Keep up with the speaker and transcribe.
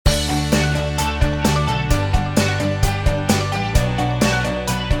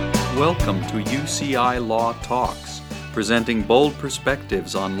welcome to UCI Law Talks, presenting bold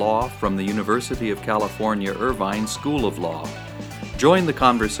perspectives on law from the University of California, Irvine School of Law. Join the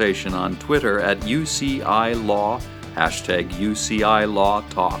conversation on Twitter at UCI Law, #UCI Law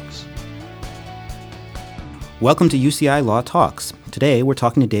Talks. Welcome to UCI Law Talks. Today we're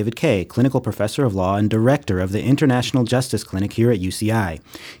talking to David Kaye, Clinical Professor of Law and Director of the International Justice Clinic here at UCI.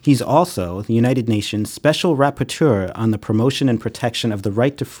 He's also the United Nations Special Rapporteur on the promotion and protection of the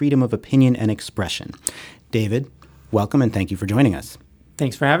right to freedom of opinion and expression. David, welcome and thank you for joining us.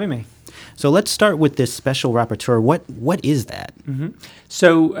 Thanks for having me. So let's start with this Special Rapporteur. What is that?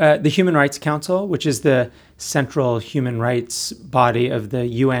 So the Human Rights Council, which is the central human rights body of the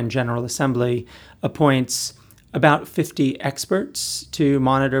UN General Assembly, appoints about 50 experts to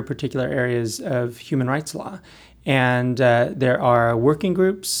monitor particular areas of human rights law. And there are working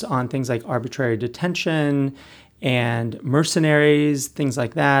groups on things like arbitrary detention and mercenaries, things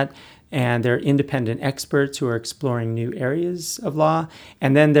like that. And there are independent experts who are exploring new areas of law.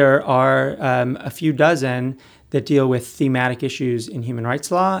 And then there are a few dozen that deal with thematic issues in human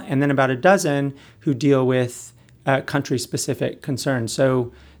rights law, and then about a dozen who deal with country-specific concerns.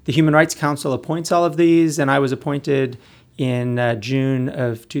 So the Human Rights Council appoints all of these, and I was appointed in June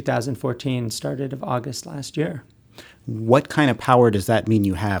of 2014, started of August last year. What kind of power does that mean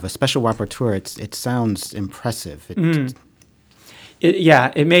you have? A special rapporteur, it sounds impressive.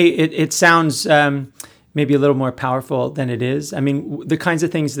 It sounds maybe a little more powerful than it is. I mean, the kinds of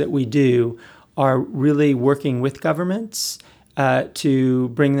things that we do are really working with governments to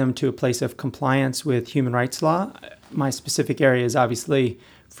bring them to a place of compliance with human rights law. My specific area is obviously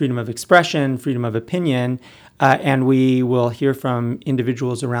freedom of expression, freedom of opinion, and we will hear from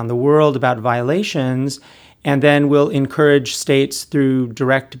individuals around the world about violations, and then we'll encourage states through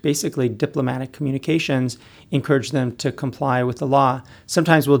direct, basically diplomatic communications, encourage them to comply with the law.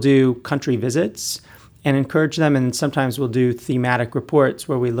 Sometimes we'll do country visits and encourage them, and sometimes we'll do thematic reports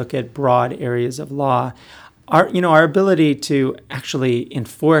where we look at broad areas of law. Our ability to actually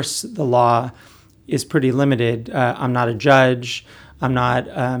enforce the law is pretty limited. I'm not a judge. I'm not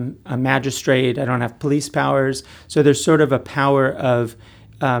a magistrate. I don't have police powers. So there's sort of a power of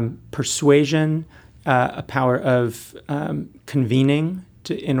persuasion, a power of convening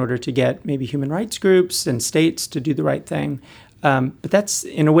in order to get maybe human rights groups and states to do the right thing. But that's,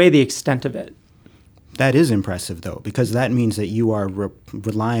 in a way, the extent of it. That is impressive, though, because that means that you are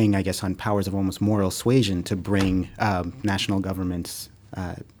relying, I guess, on powers of almost moral suasion to bring national governments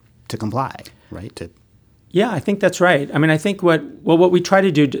to comply, right? Yeah, I think that's right. I mean, I think what we try to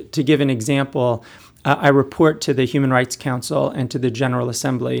do, to give an example, I report to the Human Rights Council and to the General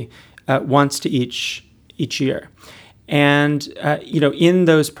Assembly once to each year. And, in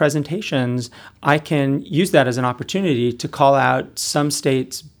those presentations, I can use that as an opportunity to call out some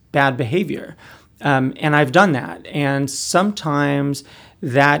states' bad behavior. And I've done that. And sometimes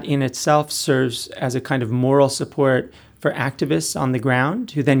that in itself serves as a kind of moral support for activists on the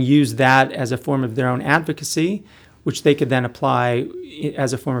ground who then use that as a form of their own advocacy, which they could then apply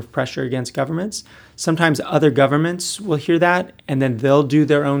as a form of pressure against governments. Sometimes other governments will hear that, and then they'll do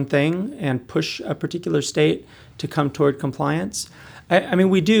their own thing and push a particular state to come toward compliance. I mean,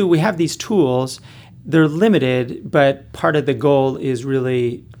 we have these tools. They're limited, but part of the goal is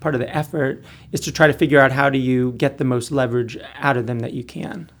really, part of the effort is to try to figure out how do you get the most leverage out of them that you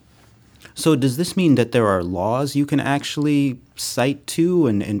can. So does this mean that there are laws you can actually cite to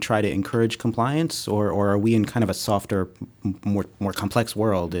and try to encourage compliance, or are we in kind of a softer, more complex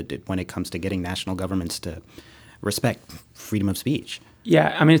world when it comes to getting national governments to respect freedom of speech?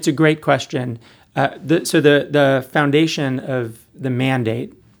 Yeah, I mean, it's a great question. The foundation of the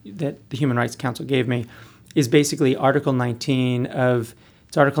mandate that the Human Rights Council gave me is basically Article 19,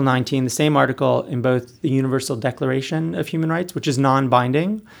 the same article in both the Universal Declaration of Human Rights, which is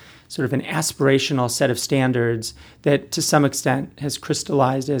non-binding, sort of an aspirational set of standards that to some extent has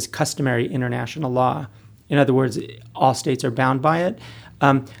crystallized as customary international law. In other words, all states are bound by it.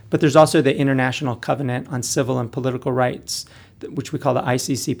 But there's also the International Covenant on Civil and Political Rights, which we call the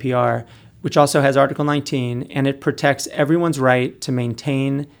ICCPR, which also has Article 19, and it protects everyone's right to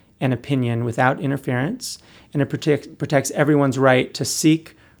maintain an opinion without interference, and it protects everyone's right to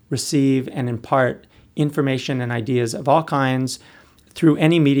seek, receive, and impart information and ideas of all kinds through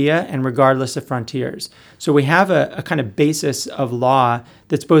any media and regardless of frontiers. So we have a kind of basis of law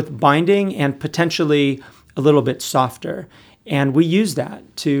that's both binding and potentially a little bit softer. And we use that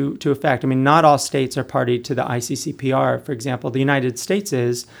to effect. I mean, not all states are party to the ICCPR. For example, the United States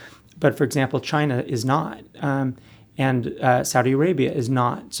is, but for example, China is not, and Saudi Arabia is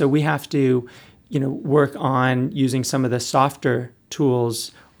not. So we have to, work on using some of the softer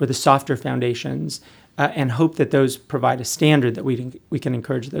tools or the softer foundations, and hope that those provide a standard that we can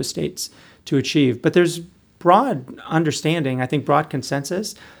encourage those states to achieve. But there's broad understanding, I think broad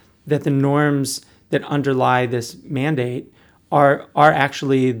consensus, that the norms that underlie this mandate are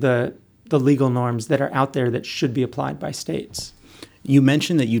actually the legal norms that are out there that should be applied by states. You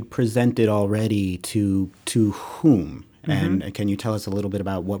mentioned that you'd presented already to whom? Mm-hmm. And can you tell us a little bit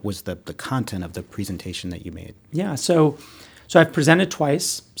about what was the content of the presentation that you made? Yeah, so I've presented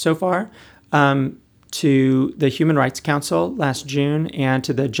twice so far, to the Human Rights Council last June and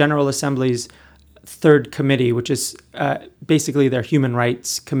to the General Assembly's third committee, which is basically their Human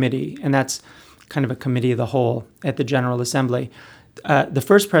Rights Committee, and that's kind of a committee of the whole at the General Assembly. The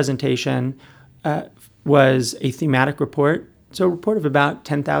first presentation was a thematic report, so a report of about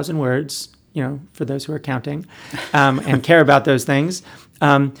 10,000 words, for those who are counting and care about those things.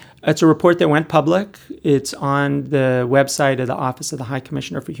 It's a report that went public. It's on the website of the Office of the High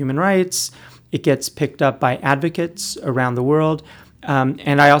Commissioner for Human Rights. It gets picked up by advocates around the world.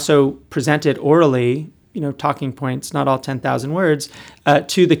 And I also presented orally, talking points, not all 10,000 words,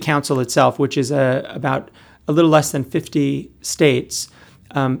 to the council itself, which is about a little less than 50 states,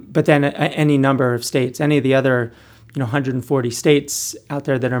 but then any number of states. Any of the other 140 states out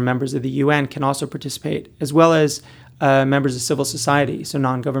there that are members of the UN can also participate, as well as members of civil society, so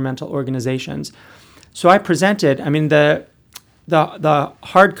non-governmental organizations. So I presented, the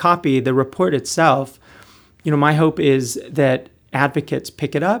hard copy, the report itself, my hope is that advocates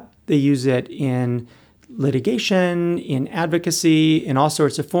pick it up. They use it in litigation, in advocacy, in all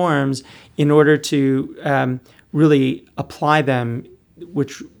sorts of forms in order to really apply them,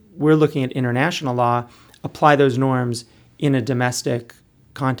 which we're looking at international law, apply those norms in a domestic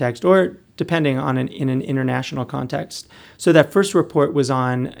context or depending on in an international context. So that first report was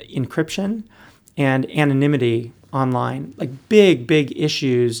on encryption and anonymity online, like big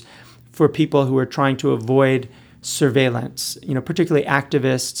issues for people who are trying to avoid surveillance, particularly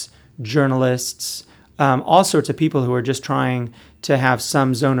activists, journalists, all sorts of people who are just trying to have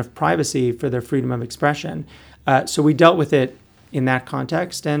some zone of privacy for their freedom of expression. So we dealt with it in that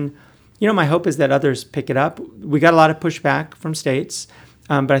context. And, my hope is that others pick it up. We got a lot of pushback from states,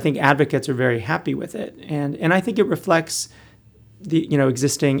 but I think advocates are very happy with it. And I think it reflects the,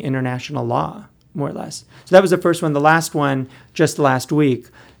 existing international law, more or less. So that was the first one. The last one, just last week,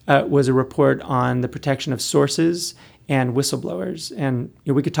 was a report on the protection of sources and whistleblowers. And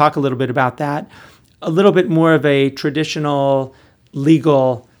we could talk a little bit about that. A little bit more of a traditional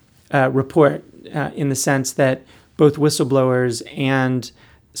legal report in the sense that both whistleblowers and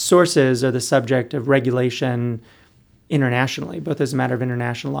sources are the subject of regulation internationally, both as a matter of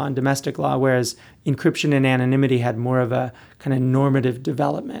international law and domestic law, whereas encryption and anonymity had more of a kind of normative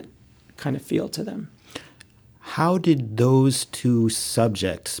development kind of feel to them. How did those two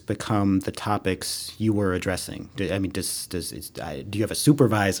subjects become the topics you were addressing? Do you have a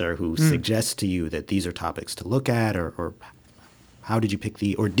supervisor who suggests to you that these are topics to look at, or how did you pick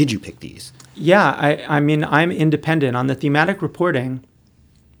did you pick these? Yeah, I'm independent on the thematic reporting.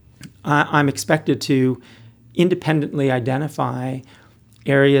 I'm expected to independently identify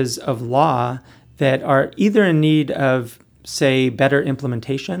areas of law that are either in need of, say, better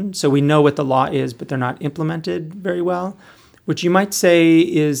implementation. So we know what the law is, but they're not implemented very well, which you might say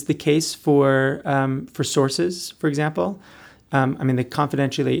is the case for sources, for example. The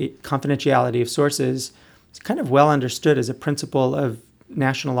confidentiality of sources is kind of well understood as a principle of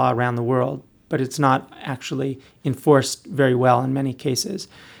national law around the world, but it's not actually enforced very well in many cases.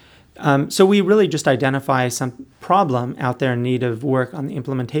 So we really just identify some problem out there in need of work on the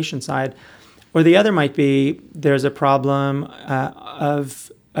implementation side. Or the other might be there's a problem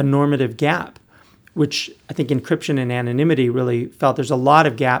of a normative gap, which I think encryption and anonymity really felt there's a lot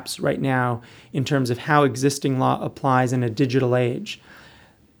of gaps right now in terms of how existing law applies in a digital age.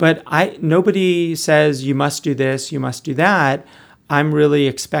 But nobody says you must do this, you must do that. I'm really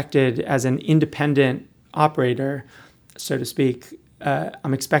expected as an independent operator, so to speak,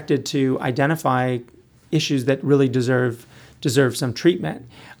 I'm expected to identify issues that really deserve some treatment.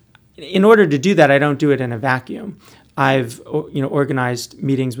 In order to do that, I don't do it in a vacuum. I've organized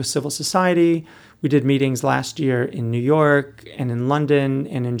meetings with civil society. We did meetings last year in New York and in London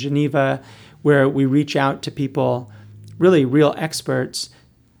and in Geneva, where we reach out to people, really real experts,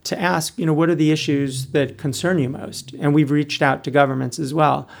 to ask, what are the issues that concern you most? And we've reached out to governments as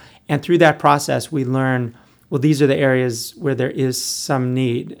well. And through that process, we learn, well, these are the areas where there is some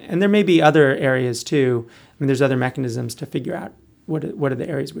need. And there may be other areas too. There's other mechanisms to figure out what are the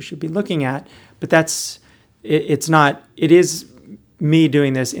areas we should be looking at. But it is me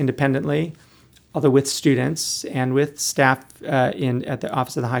doing this independently. although with students and with staff at the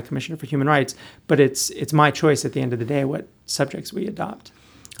Office of the High Commissioner for Human Rights. But it's my choice at the end of the day what subjects we adopt.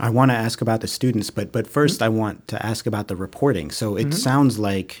 I want to ask about the students, but first I want to ask about the reporting. So it sounds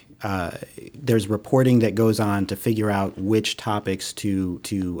like there's reporting that goes on to figure out which topics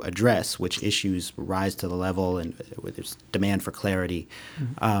to address, which issues rise to the level, and where there's demand for clarity.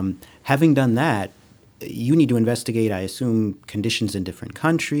 Having done that, you need to investigate, I assume, conditions in different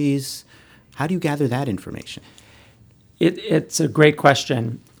countries. How do you gather that information? It's a great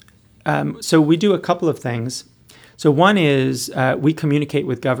question. So we do a couple of things. So one is we communicate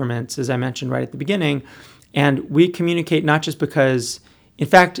with governments, as I mentioned right at the beginning, and we communicate not just because, in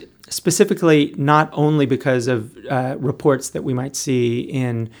fact, specifically not only because of reports that we might see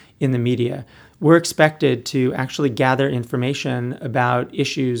in the media. We're expected to actually gather information about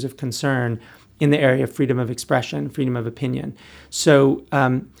issues of concern in the area of freedom of expression, freedom of opinion. So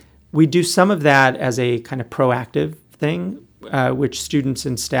we do some of that as a kind of proactive thing, which students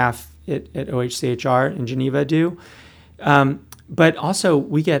and staff at OHCHR in Geneva do. But also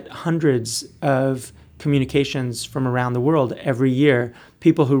we get hundreds of communications from around the world every year,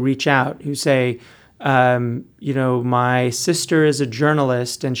 people who reach out, who say, my sister is a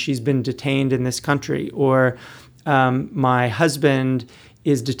journalist and she's been detained in this country, or my husband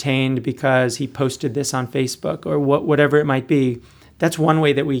is detained because he posted this on Facebook, or whatever it might be. That's one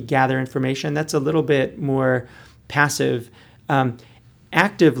way that we gather information. That's a little bit more passive.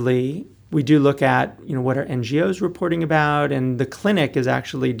 Actively, we do look at what are NGOs reporting about, and the clinic is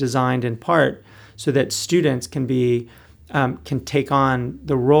actually designed in part so that students can take on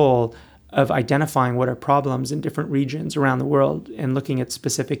the role of identifying what are problems in different regions around the world and looking at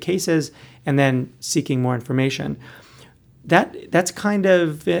specific cases and then seeking more information. That's kind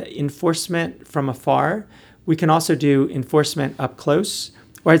of enforcement from afar. We can also do enforcement up close,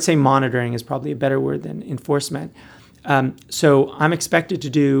 or I'd say monitoring is probably a better word than enforcement. So I'm expected to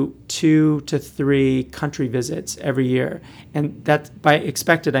do 2 to 3 country visits every year. And that, by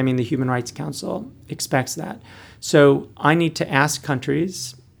expected, I mean the Human Rights Council expects that. So I need to ask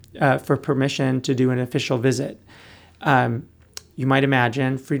countries for permission to do an official visit. You might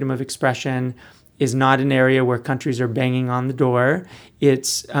imagine freedom of expression is not an area where countries are banging on the door.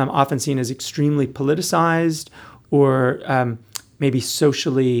 It's often seen as extremely politicized or maybe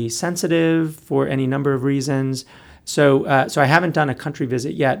socially sensitive for any number of reasons. So I haven't done a country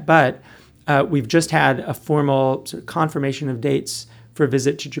visit yet, but we've just had a formal sort of confirmation of dates for a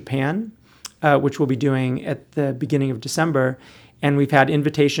visit to Japan, which we'll be doing at the beginning of December. And we've had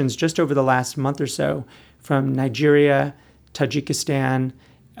invitations just over the last month or so from Nigeria, Tajikistan,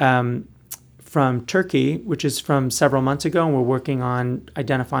 from Turkey, which is from several months ago, and we're working on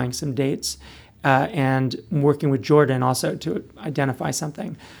identifying some dates, and working with Jordan also to identify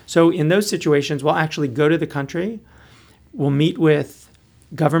something. So in those situations, we'll actually go to the country, we'll meet with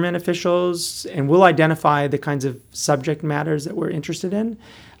government officials, and we'll identify the kinds of subject matters that we're interested in.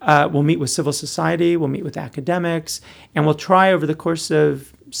 We'll meet with civil society, we'll meet with academics, and we'll try over the course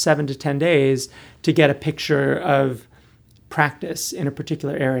of 7 to 10 days to get a picture of practice in a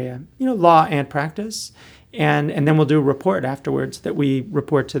particular area, law and practice. And then we'll do a report afterwards that we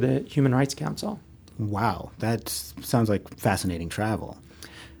report to the Human Rights Council. Wow, that sounds like fascinating travel.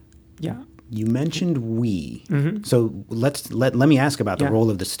 Yeah. You mentioned we. Mm-hmm. So let me ask about the role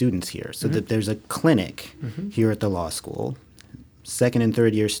of the students here. So that there's a clinic here at the law school. 2nd and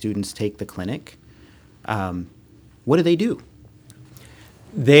 3rd year students take the clinic. What do they do?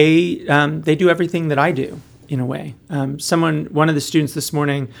 They do everything that I do, in a way. One of the students this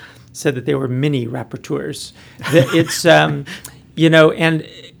morning said that they were mini rapporteurs. It's, and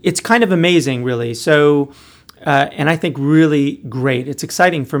it's kind of amazing, really. So, and I think really great. It's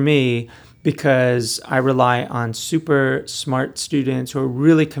exciting for me because I rely on super smart students who are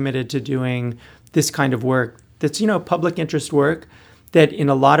really committed to doing this kind of work that's, public interest work that in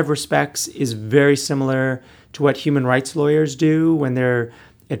a lot of respects is very similar to what human rights lawyers do when they're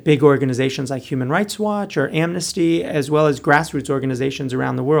at big organizations like Human Rights Watch or Amnesty, as well as grassroots organizations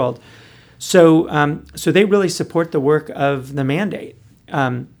around the world. So they really support the work of the mandate.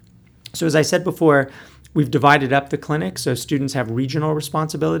 So as I said before, we've divided up the clinic, so students have regional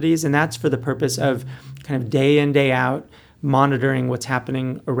responsibilities, and that's for the purpose of kind of day in, day out, monitoring what's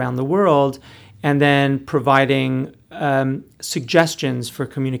happening around the world, and then providing suggestions for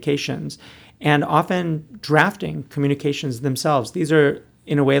communications, and often drafting communications themselves. These are,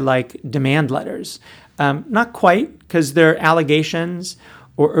 in a way, like demand letters. Not quite, because they're allegations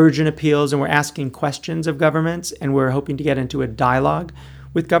or urgent appeals, and we're asking questions of governments, and we're hoping to get into a dialogue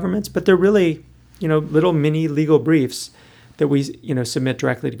with governments, but they're really, little mini legal briefs that we, submit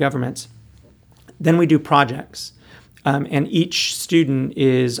directly to governments. Then we do projects, and each student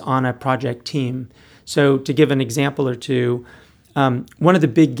is on a project team. So to give an example or two, one of the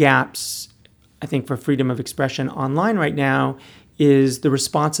big gaps, I think, for freedom of expression online right now is the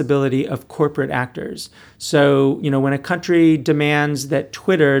responsibility of corporate actors. So, when a country demands that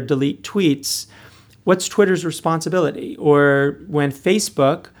Twitter delete tweets, what's Twitter's responsibility? Or when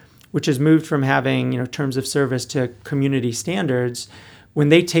Facebook, which has moved from having, terms of service to community standards, when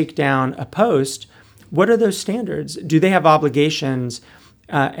they take down a post, what are those standards? Do they have obligations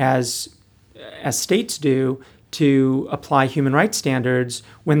as states do to apply human rights standards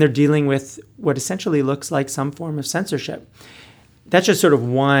when they're dealing with what essentially looks like some form of censorship? That's just sort of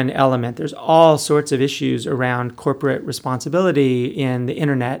one element. There's all sorts of issues around corporate responsibility in the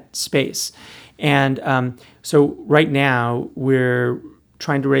internet space. And so right now we're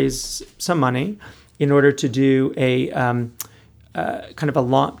trying to raise some money in order to do a kind of a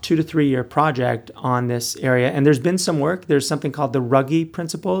long 2 to 3 year project on this area. And there's been some work. There's something called the Ruggie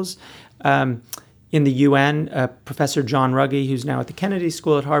Principles. In the UN, Professor John Ruggie, who's now at the Kennedy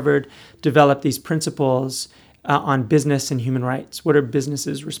School at Harvard, developed these principles on business and human rights. What are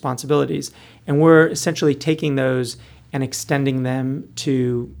businesses' responsibilities? And we're essentially taking those and extending them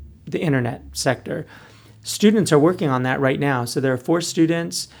to the internet sector. Students are working on that right now. So there are 4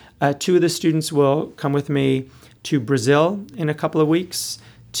 students. 2 of the students will come with me to Brazil in a couple of weeks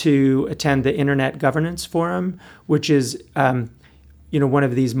to attend the Internet Governance Forum, which is one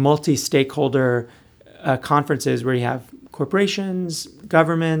of these multi-stakeholder conferences where you have corporations,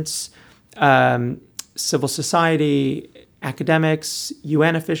 governments, civil society, academics,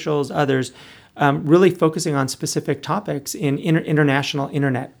 UN officials, others, really focusing on specific topics in international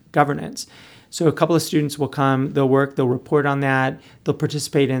internet governance. So a couple of students will come, they'll work, they'll report on that, they'll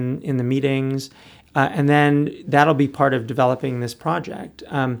participate in the meetings, and then that'll be part of developing this project.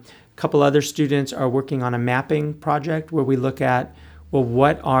 A couple other students are working on a mapping project where we look at, well,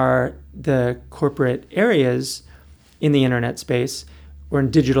 what are the corporate areas in the internet space or in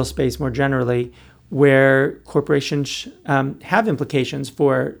digital space more generally where corporations have implications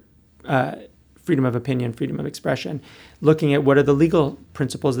for freedom of opinion, freedom of expression, looking at what are the legal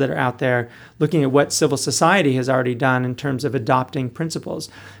principles that are out there, looking at what civil society has already done in terms of adopting principles.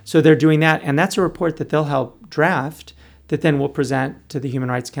 So they're doing that, and that's a report that they'll help draft that then we'll present to the Human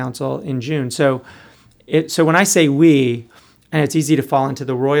Rights Council in June. So when I say we, and it's easy to fall into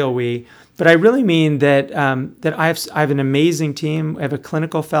the royal we, but I really mean that I have an amazing team. I have a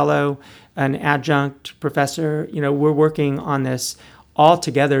clinical fellow, an adjunct professor. We're working on this all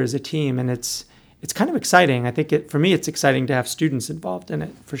together as a team, and it's kind of exciting. I think for me, it's exciting to have students involved in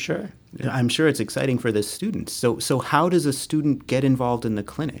it, for sure. I'm sure it's exciting for the students. So how does a student get involved in the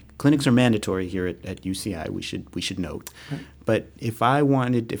clinic? Clinics are mandatory here at UCI, we should note. Right. But if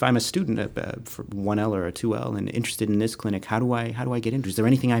I'm a student for 1L or a 2L and interested in this clinic, how do I get in? Is there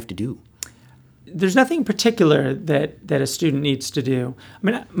anything I have to do? There's nothing particular that a student needs to do. I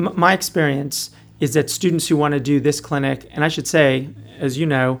mean, my experience is that students who want to do this clinic, and I should say, as you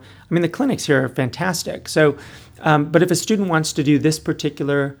know, the clinics here are fantastic. So, but if a student wants to do this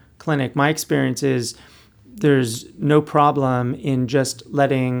particular clinic, my experience is there's no problem in just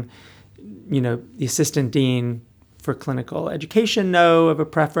letting, the assistant dean for clinical education know of a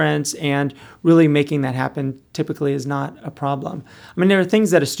preference, and really making that happen typically is not a problem. There are things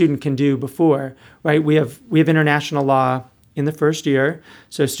that a student can do before, right? We have international law in the first year,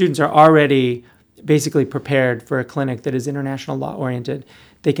 so students are already basically prepared for a clinic that is international law oriented.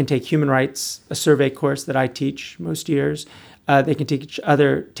 They can take human rights, a survey course that I teach most years. They can take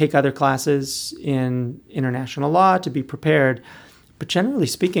other classes in international law to be prepared. But generally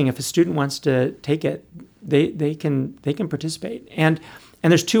speaking, if a student wants to take it, they can participate. And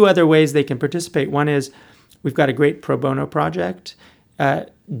there's 2 other ways they can participate. One is we've got a great pro bono project.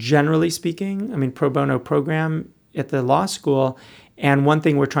 Generally speaking, pro bono program at the law school. And one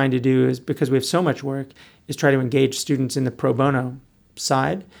thing we're trying to do is, because we have so much work, is try to engage students in the pro bono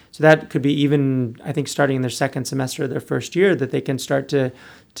side. So that could be even, I think, starting in their second semester of their first year, that they can start to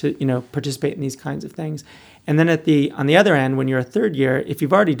participate in these kinds of things. And then on the other end, when you're a third year, if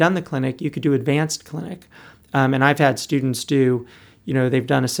you've already done the clinic, you could do advanced clinic. And I've had students do, they've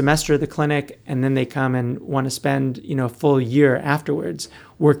done a semester of the clinic, and then they come and want to spend, a full year afterwards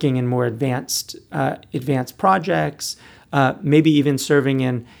working in more advanced projects, maybe even serving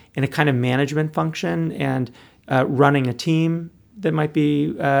in a kind of management function and running a team that might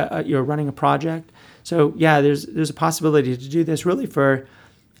be you're running a project. So yeah, there's a possibility to do this really for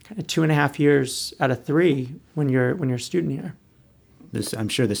kind of 2.5 years out of 3 when you're a student here. I'm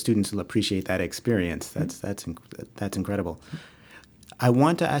sure the students will appreciate that experience. That's incredible. I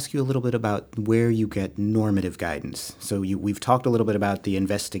want to ask you a little bit about where you get normative guidance. So we've talked a little bit about the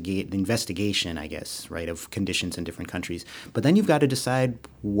investigation, I guess, right, of conditions in different countries. But then you've got to decide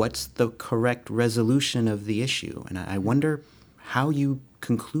what's the correct resolution of the issue. And I wonder how you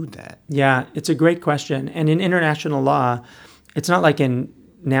conclude that. Yeah, it's a great question. And in international law, it's not like in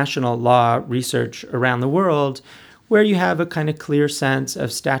national law research around the world where you have a kind of clear sense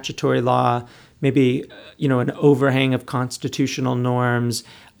of statutory law, maybe an overhang of constitutional norms,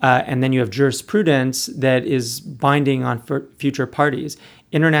 and then you have jurisprudence that is binding on future parties.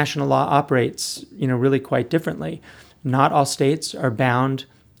 International law operates, really quite differently. Not all states are bound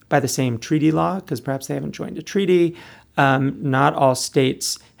by the same treaty law because perhaps they haven't joined a treaty. Not all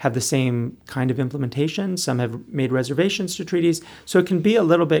states have the same kind of implementation. Some have made reservations to treaties, so it can be a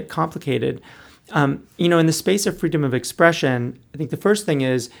little bit complicated. In the space of freedom of expression, I think the first thing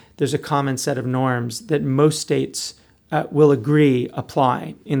is there's a common set of norms that most states will agree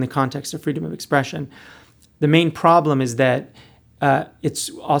apply in the context of freedom of expression. The main problem is that it's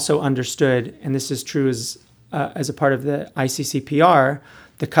also understood, and this is true as a part of the ICCPR,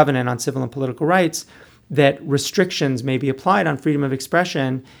 the Covenant on Civil and Political Rights, that restrictions may be applied on freedom of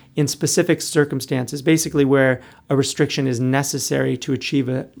expression in specific circumstances, basically where a restriction is necessary to achieve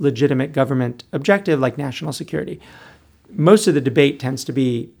a legitimate government objective like national security. Most of the debate tends to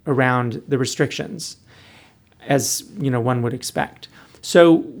be around the restrictions, as one would expect.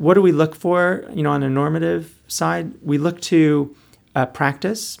 So what do we look for on a normative side? We look to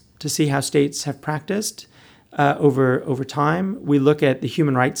practice to see how states have practiced over time. We look at the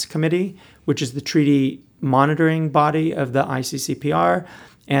Human Rights Committee, which is the treaty monitoring body of the ICCPR,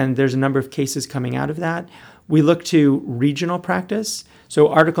 and there's a number of cases coming out of that. We look to regional practice. So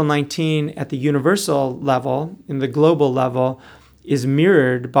Article 19 at the universal level, in the global level, is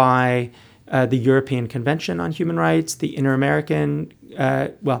mirrored by the European Convention on Human Rights, the Inter-American,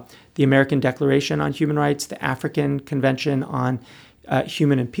 the American Declaration on Human Rights, the African Convention on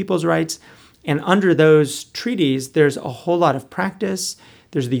Human and People's Rights. And under those treaties, there's a whole lot of practice.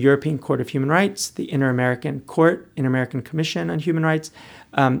 There's the European Court of Human Rights, the Inter-American Court, Inter-American Commission on Human Rights,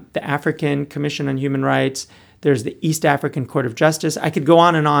 the African Commission on Human Rights. There's the East African Court of Justice. I could go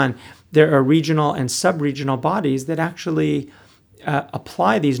on and on. There are regional and sub-regional bodies that actually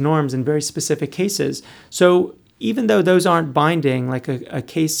apply these norms in very specific cases. So even though those aren't binding, like a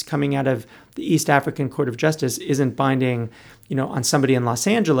case coming out of the East African Court of Justice isn't binding, on somebody in Los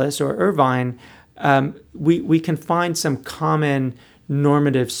Angeles or Irvine, we can find some common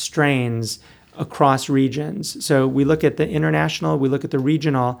normative strains across regions. So we look at the international, we look at the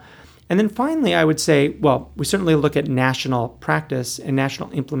regional, and then finally, I would say, we certainly look at national practice and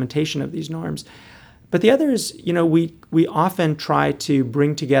national implementation of these norms. But the other is, we often try to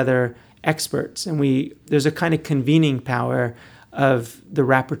bring together experts, and there's a kind of convening power of the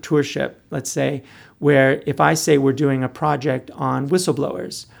rapporteurship, let's say, where if I say we're doing a project on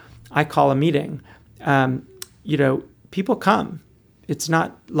whistleblowers, I call a meeting. People come. It's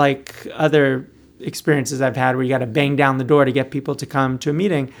not like other experiences I've had where you got to bang down the door to get people to come to a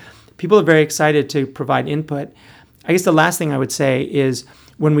meeting. People are very excited to provide input. I guess the last thing I would say is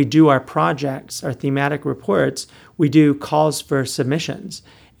when we do our projects, our thematic reports, we do calls for submissions.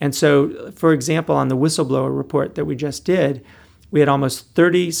 And so, for example, on the whistleblower report that we just did, we had almost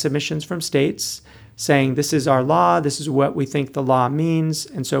 30 submissions from states saying this is our law, this is what we think the law means,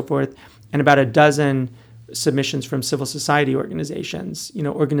 and so forth, and about a dozen submissions from civil society organizations,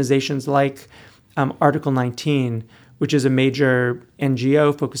 organizations like Article 19, which is a major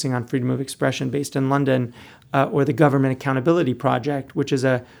NGO focusing on freedom of expression based in London, or the Government Accountability Project, which is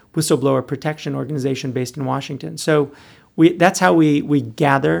a whistleblower protection organization based in Washington. So that's how we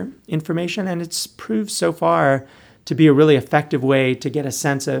gather information, and it's proved so far to be a really effective way to get a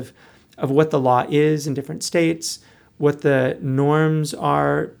sense of what the law is in different states, what the norms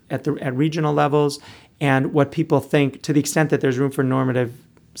are at regional levels, and what people think, to the extent that there's room for normative,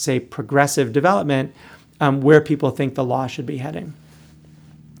 say, progressive development, where people think the law should be heading.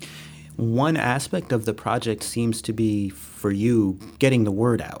 One aspect of the project seems to be, for you, getting the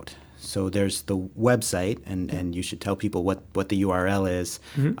word out. So there's the website, and you should tell people what the URL is.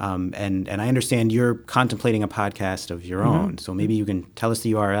 Mm-hmm. And I understand you're contemplating a podcast of your own. So maybe you can tell us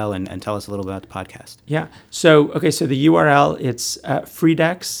the URL and tell us a little about the podcast. Yeah. So the URL, it's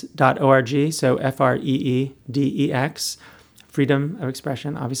freedex.org, so FREEDEX, freedom of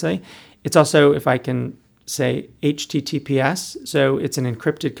expression, obviously. It's also, if I can say, HTTPS, so it's an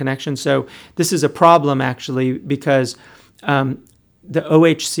encrypted connection. So this is a problem, actually, because the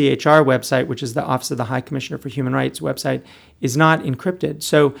OHCHR website, which is the Office of the High Commissioner for Human Rights website, is not encrypted.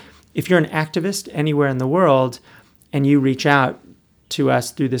 So if you're an activist anywhere in the world and you reach out, to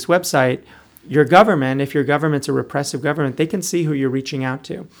us through this website, your government, if your government's a repressive government, they can see who you're reaching out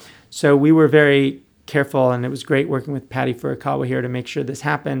to. So we were very careful, and it was great working with Patty Furukawa here to make sure this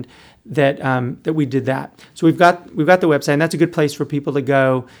happened, that we did that. So we've got the website, and that's a good place for people to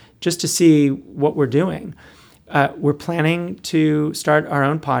go just to see what we're doing. We're planning to start our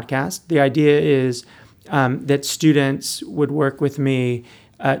own podcast. The idea is that students would work with me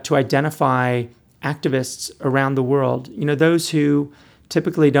to identify activists around the world, those who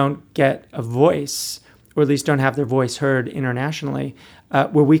typically don't get a voice, or at least don't have their voice heard internationally,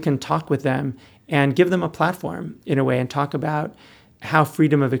 where we can talk with them and give them a platform in a way and talk about how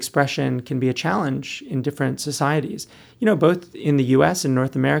freedom of expression can be a challenge in different societies, both in the US and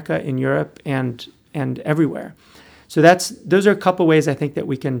North America, in Europe, and everywhere. So those are a couple ways I think that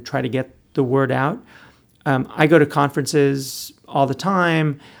we can try to get the word out. I go to conferences all the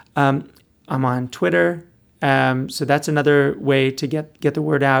time. I'm on Twitter. So that's another way to get the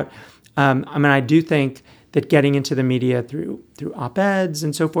word out. I do think that getting into the media through op-eds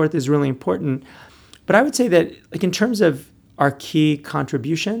and so forth is really important. But I would say that, in terms of our key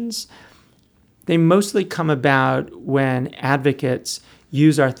contributions, they mostly come about when advocates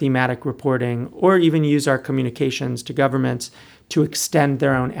use our thematic reporting or even use our communications to governments to extend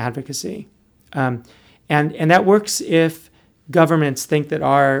their own advocacy. And that works if governments think that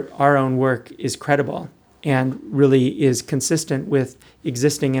our own work is credible and really is consistent with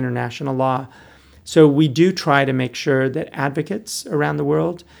existing international law. So we do try to make sure that advocates around the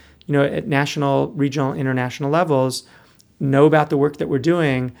world, at national, regional, international levels, know about the work that we're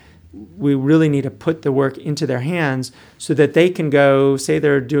doing. We really need to put the work into their hands so that they can go, say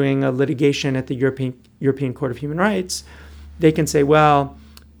they're doing a litigation at the European Court of Human Rights. They can say, well,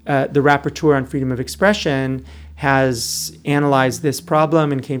 the rapporteur on freedom of expression has analyzed this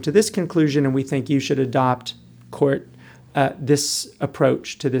problem and came to this conclusion, and we think you should adopt, court, this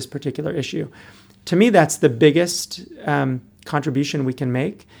approach to this particular issue. To me, that's the biggest contribution we can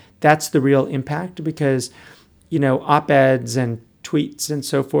make. That's the real impact, because, op-eds and tweets and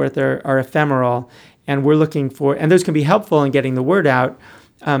so forth are ephemeral, and we're looking for, and those can be helpful in getting the word out,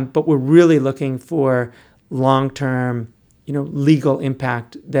 but we're really looking for long-term, legal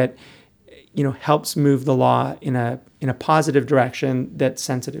impact that, helps move the law in a positive direction that's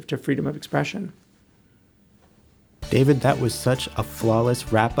sensitive to freedom of expression. David, that was such a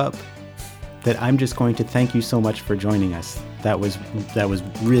flawless wrap-up that I'm just going to thank you so much for joining us. That was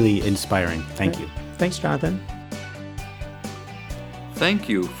really inspiring. Thank you. Thanks, Jonathan. Thank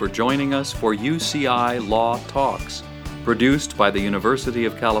you for joining us for UCI Law Talks, produced by the University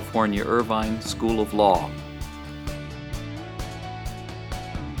of California Irvine School of Law.